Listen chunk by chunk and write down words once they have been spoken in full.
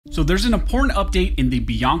So there's an important update in the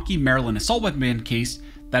Bianchi Maryland assault weapon ban case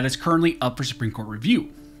that is currently up for Supreme Court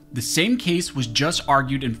review. The same case was just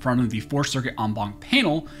argued in front of the 4th Circuit en banc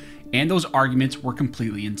panel, and those arguments were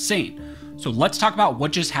completely insane. So let's talk about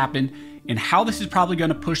what just happened and how this is probably going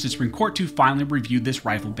to push the Supreme Court to finally review this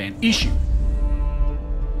rifle ban issue.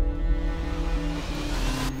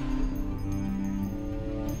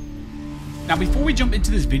 Now, before we jump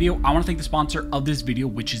into this video, I want to thank the sponsor of this video,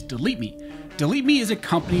 which is Delete Me. Delete Me is a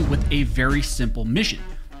company with a very simple mission.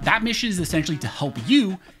 That mission is essentially to help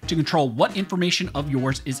you to control what information of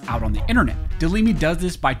yours is out on the internet. Delete Me does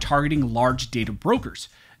this by targeting large data brokers.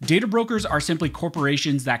 Data brokers are simply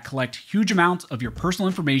corporations that collect huge amounts of your personal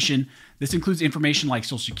information. This includes information like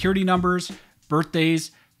social security numbers,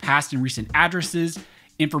 birthdays, past and recent addresses,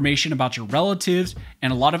 information about your relatives,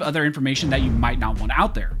 and a lot of other information that you might not want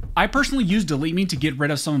out there. I personally use Delete Me to get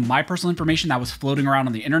rid of some of my personal information that was floating around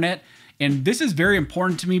on the internet. And this is very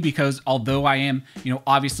important to me because although I am,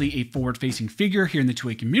 obviously a forward-facing figure here in the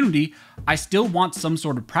 2A community, I still want some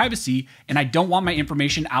sort of privacy, and I don't want my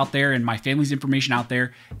information out there and my family's information out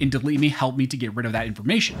there, and Delete Me helped me to get rid of that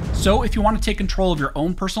information. So if you want to take control of your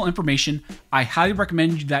own personal information, I highly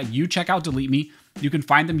recommend that you check out Delete Me. You can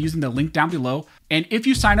find them using the link down below. And if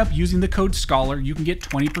you sign up using the code SCHOLAR, you can get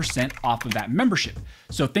 20% off of that membership.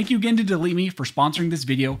 So thank you again to Delete Me for sponsoring this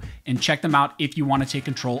video, and check them out if you want to take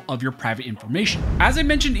control of your private information. As I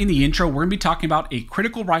mentioned in the intro, we're going to be talking about a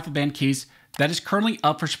critical rifle ban case that is currently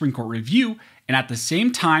up for Supreme Court review. And at the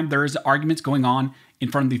same time, there is arguments going on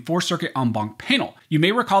in front of the 4th Circuit en banc panel. You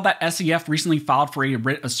may recall that SAF recently filed for a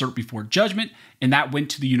writ of cert before judgment, and that went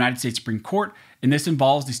to the United States Supreme Court. And this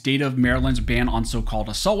involves the state of Maryland's ban on so-called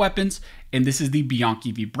assault weapons, and this is the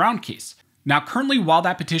Bianchi v. Brown case. Now, currently, while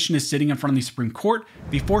that petition is sitting in front of the Supreme Court,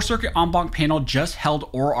 the 4th Circuit en banc panel just held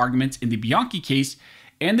oral arguments in the Bianchi case,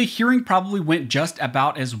 and the hearing probably went just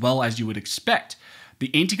about as well as you would expect. The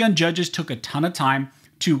anti-gun judges took a ton of time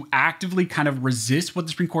to actively kind of resist what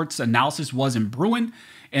the Supreme Court's analysis was in Bruen,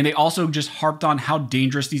 and they also just harped on how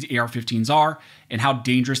dangerous these AR-15s are and how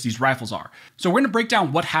dangerous these rifles are. So we're going to break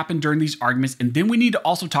down what happened during these arguments, and then we need to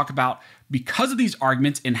also talk about, because of these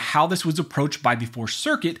arguments and how this was approached by the 4th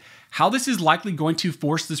Circuit, how this is likely going to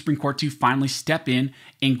force the Supreme Court to finally step in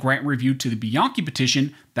and grant review to the Bianchi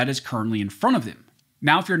petition that is currently in front of them.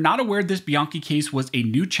 Now, if you're not aware, this Bianchi case was a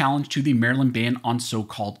new challenge to the Maryland ban on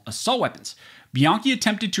so-called assault weapons. Bianchi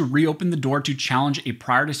attempted to reopen the door to challenge a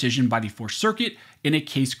prior decision by the 4th Circuit in a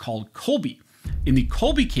case called Colby. In the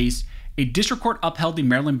Colby case, a district court upheld the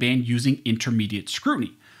Maryland ban using intermediate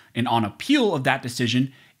scrutiny. And on appeal of that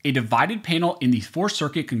decision, a divided panel in the 4th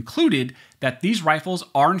Circuit concluded that these rifles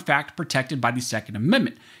are in fact protected by the Second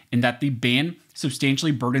Amendment, and that the ban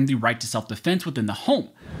substantially burdened the right to self-defense within the home.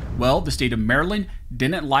 Well, the state of Maryland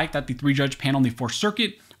didn't like that the 3-judge panel in the 4th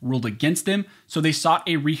Circuit ruled against them, so they sought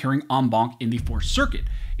a rehearing en banc in the 4th Circuit.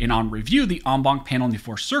 And on review, the en banc panel in the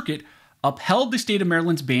 4th Circuit upheld the state of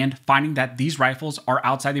Maryland's ban, finding that these rifles are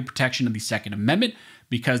outside the protection of the Second Amendment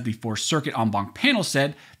because the 4th Circuit en banc panel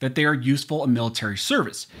said that they are useful in military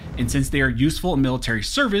service. And since they are useful in military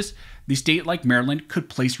service, the state, like Maryland, could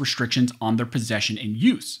place restrictions on their possession and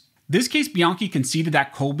use. This case, Bianchi conceded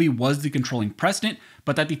that Colby was the controlling precedent,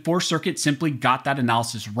 but that the 4th Circuit simply got that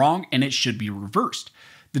analysis wrong and it should be reversed.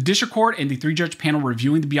 The district court and the 3-judge panel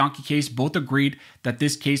reviewing the Bianchi case both agreed that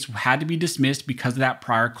this case had to be dismissed because of that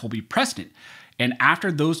prior Colby precedent. And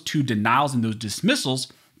after those two denials and those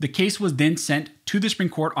dismissals, the case was then sent to the Supreme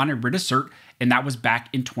Court on a writ of cert, and that was back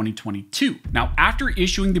in 2022. Now, after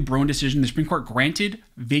issuing the Bruen decision, the Supreme Court granted,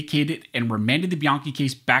 vacated, and remanded the Bianchi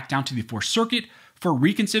case back down to the 4th Circuit for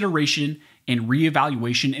reconsideration and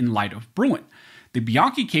reevaluation in light of Bruen. The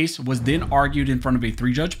Bianchi case was then argued in front of a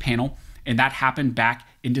 3-judge panel, and that happened back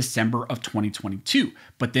in December of 2022.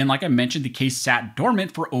 But then, like I mentioned, the case sat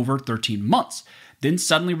dormant for over 13 months. Then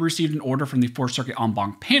suddenly we received an order from the 4th Circuit en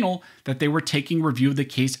banc panel that they were taking review of the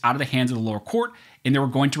case out of the hands of the lower court, and they were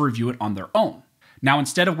going to review it on their own. Now,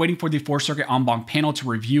 instead of waiting for the 4th Circuit en banc panel to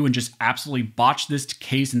review and just absolutely botch this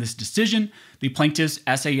case and this decision, the plaintiffs,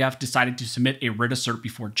 SAF, decided to submit a writ of cert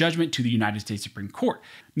before judgment to the United States Supreme Court.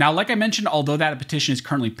 Now, like I mentioned, although that petition is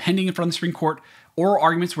currently pending in front of the Supreme Court, oral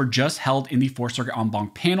arguments were just held in the 4th Circuit en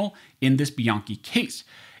banc panel in this Bianchi case.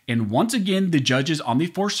 And once again, the judges on the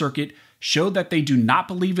 4th Circuit showed that they do not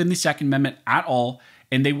believe in the Second Amendment at all,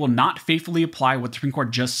 and they will not faithfully apply what the Supreme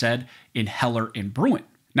Court just said in Heller and Bruen.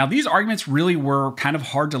 Now, these arguments really were kind of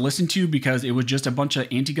hard to listen to because it was just a bunch of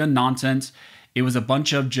anti-gun nonsense. It was a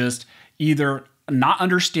bunch of just either not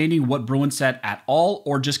understanding what Bruen said at all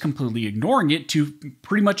or just completely ignoring it to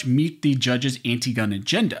pretty much meet the judge's anti-gun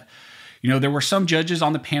agenda. There were some judges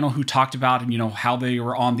on the panel who talked about, how they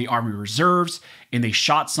were on the Army Reserves and they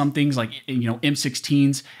shot some things like,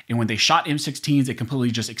 M16s. And when they shot M16s, it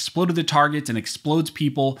completely just exploded the targets and explodes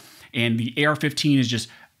people. And the AR-15 is just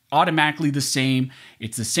automatically the same.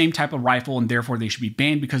 It's the same type of rifle, and therefore they should be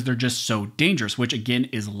banned because they're just so dangerous, which again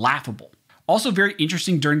is laughable. Also very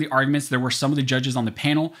interesting during the arguments, there were some of the judges on the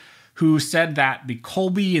panel who said that the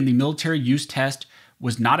Colby and the military use test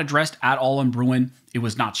was not addressed at all in Bruen. It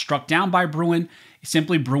was not struck down by Bruen.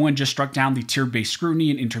 Simply, Bruen just struck down the tier-based scrutiny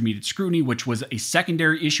and intermediate scrutiny, which was a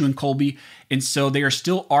secondary issue in Colby. And so they are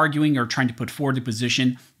still arguing or trying to put forward the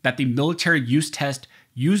position that the military use test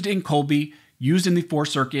used in Colby, used in the 4th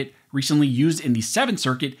Circuit, recently used in the 7th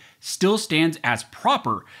Circuit, still stands as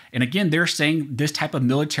proper. And again, they're saying this type of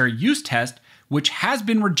military use test, which has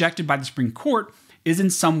been rejected by the Supreme Court, is in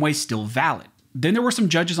some way still valid. Then there were some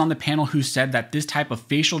judges on the panel who said that this type of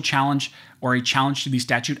facial challenge or a challenge to the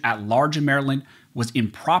statute at large in Maryland was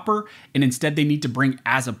improper, and instead they need to bring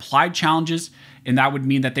as applied challenges, and that would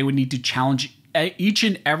mean that they would need to challenge each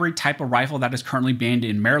and every type of rifle that is currently banned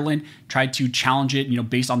in Maryland, try to challenge it,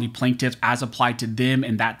 based on the plaintiff as applied to them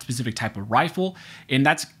and that specific type of rifle. And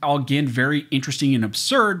that's, again, very interesting and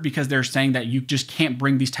absurd because they're saying that you just can't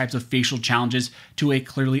bring these types of facial challenges to a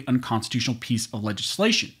clearly unconstitutional piece of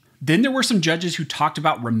legislation. Then there were some judges who talked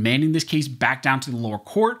about remanding this case back down to the lower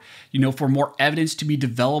court, for more evidence to be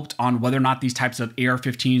developed on whether or not these types of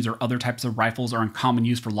AR-15s or other types of rifles are in common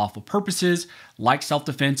use for lawful purposes, like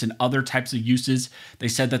self-defense and other types of uses. They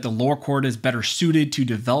said that the lower court is better suited to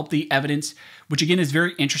develop the evidence, which again is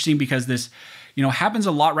very interesting because this, happens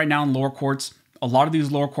a lot right now in lower courts. A lot of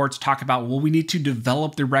these lower courts talk about, well, we need to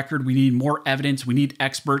develop the record, we need more evidence, we need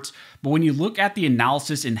experts. But when you look at the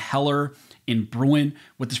analysis in Heller, in Bruen,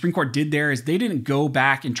 what the Supreme Court did there is they didn't go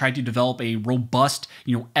back and try to develop a robust,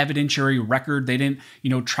 evidentiary record. They didn't,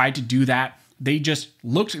 try to do that. They just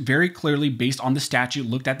looked very clearly based on the statute,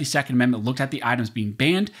 looked at the Second Amendment, looked at the items being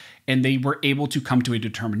banned, and they were able to come to a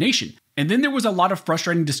determination. And then there was a lot of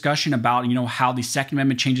frustrating discussion about, how the Second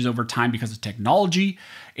Amendment changes over time because of technology.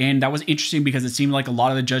 And that was interesting because it seemed like a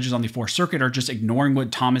lot of the judges on the 4th Circuit are just ignoring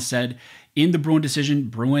what Thomas said in the Bruen decision.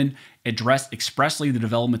 Bruen addressed expressly the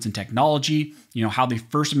developments in technology, how the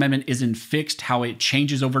First Amendment isn't fixed, how it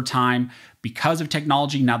changes over time because of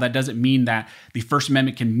technology. Now, that doesn't mean that the First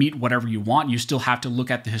Amendment can meet whatever you want. You still have to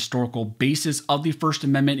look at the historical basis of the First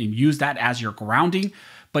Amendment and use that as your grounding.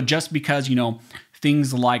 But just because,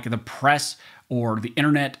 things like the press or the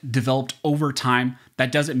internet developed over time,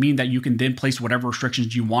 that doesn't mean that you can then place whatever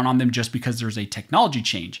restrictions you want on them just because there's a technology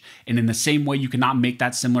change. And in the same way, you cannot make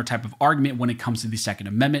that similar type of argument when it comes to the Second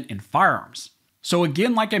Amendment and firearms. So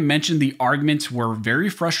again, like I mentioned, the arguments were very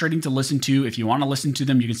frustrating to listen to. If you want to listen to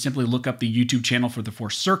them, you can simply look up the YouTube channel for the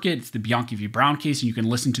 4th Circuit. It's the Bianchi v. Brown case, and you can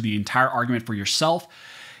listen to the entire argument for yourself.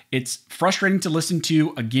 It's frustrating to listen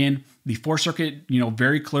to. Again, the 4th Circuit,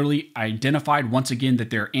 very clearly identified once again that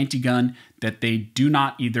they're anti-gun, that they do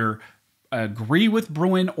not either agree with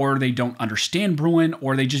Bruen or they don't understand Bruen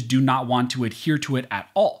or they just do not want to adhere to it at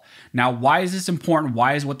all. Now, why is this important?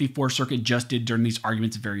 Why is what the 4th Circuit just did during these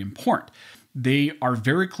arguments very important? They are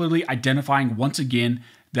very clearly identifying once again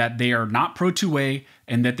that they are not pro 2A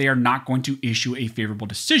and that they are not going to issue a favorable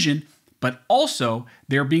decision, but also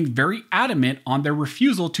they're being very adamant on their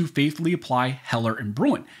refusal to faithfully apply Heller and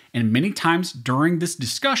Bruen. And many times during this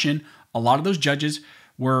discussion, a lot of those judges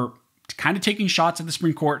were kind of taking shots at the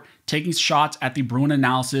Supreme Court, taking shots at the Bruen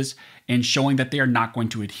analysis, and showing that they are not going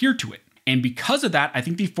to adhere to it. And because of that, I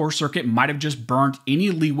think the 4th Circuit might have just burned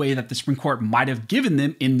any leeway that the Supreme Court might have given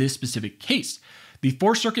them in this specific case. The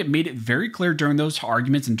 4th Circuit made it very clear during those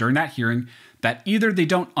arguments and during that hearing that either they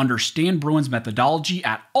don't understand Bruen's methodology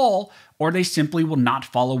at all, or they simply will not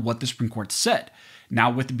follow what the Supreme Court said.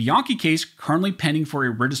 Now, with the Bianchi case currently pending for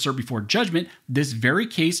a writ of cert before judgment, this very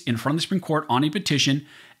case in front of the Supreme Court on a petition,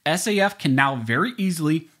 SAF can now very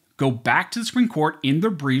easily go back to the Supreme Court in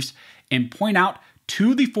their briefs and point out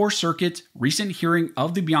to the 4th Circuit's recent hearing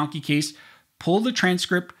of the Bianchi case, pull the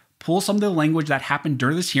transcript, pull some of the language that happened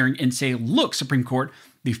during this hearing and say, look, Supreme Court,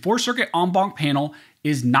 the 4th Circuit en banc panel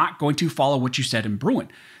is not going to follow what you said in Bruen.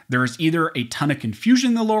 There is either a ton of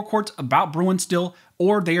confusion in the lower courts about Bruen still,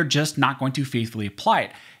 or they are just not going to faithfully apply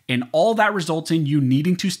it. And all that results in you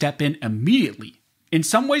needing to step in immediately. In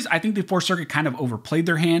some ways, I think the 4th Circuit kind of overplayed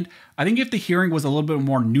their hand. I think if the hearing was a little bit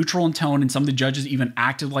more neutral in tone and some of the judges even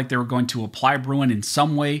acted like they were going to apply Bruen in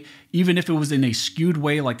some way, even if it was in a skewed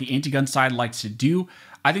way like the anti-gun side likes to do,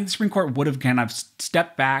 I think the Supreme Court would have kind of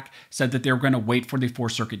stepped back, said that they were going to wait for the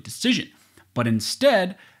 4th Circuit decision. But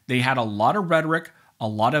instead, they had a lot of rhetoric, a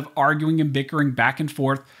lot of arguing and bickering back and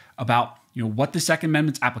forth about what the Second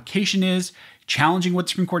Amendment's application is, challenging what the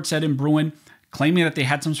Supreme Court said in Bruen, claiming that they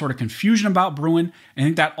had some sort of confusion about Bruen. I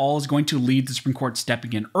think that all is going to lead the Supreme Court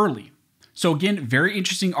stepping in early. So again, very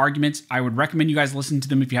interesting arguments. I would recommend you guys listen to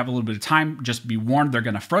them if you have a little bit of time. Just be warned, they're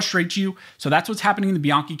going to frustrate you. So that's what's happening in the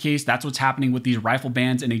Bianchi case. That's what's happening with these rifle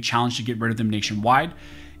bans and a challenge to get rid of them nationwide.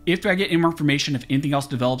 If I get any more information, if anything else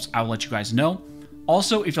develops, I will let you guys know.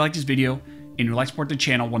 Also, if you like this video and you like to support the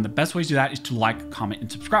channel, one of the best ways to do that is to like, comment,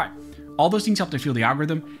 and subscribe. All those things help to fuel the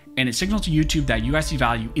algorithm, and it signals to YouTube that you guys see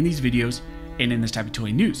value in these videos and in this type of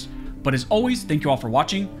tooling news. But as always, thank you all for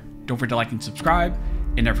watching. Don't forget to like and subscribe.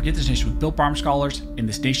 And never forget, this nation was built by armed scholars, and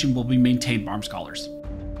this nation will be maintained by armed scholars.